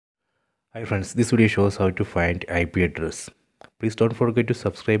Hi friends, this video shows how to find IP address. Please don't forget to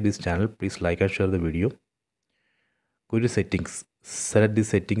subscribe this channel. Please like and share the video. Go to settings. Select the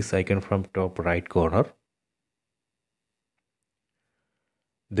settings icon from top right corner.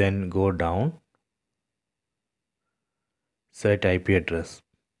 Then go down. Select IP address.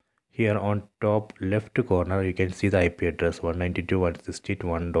 Here on top left corner you can see the IP address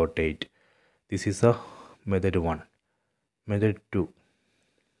 192.168.1.8. This is a method 1. Method 2.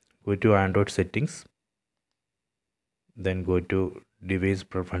 Go to Android settings. Then go to device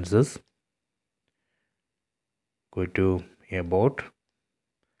preferences. Go to about.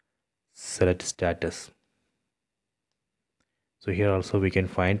 Select status. So here also we can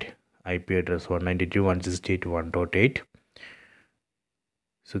find IP address 192.168.1.8.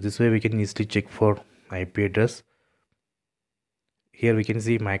 So this way we can easily check for IP address. Here we can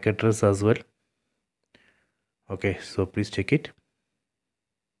see MAC address as well. Okay, so please check it.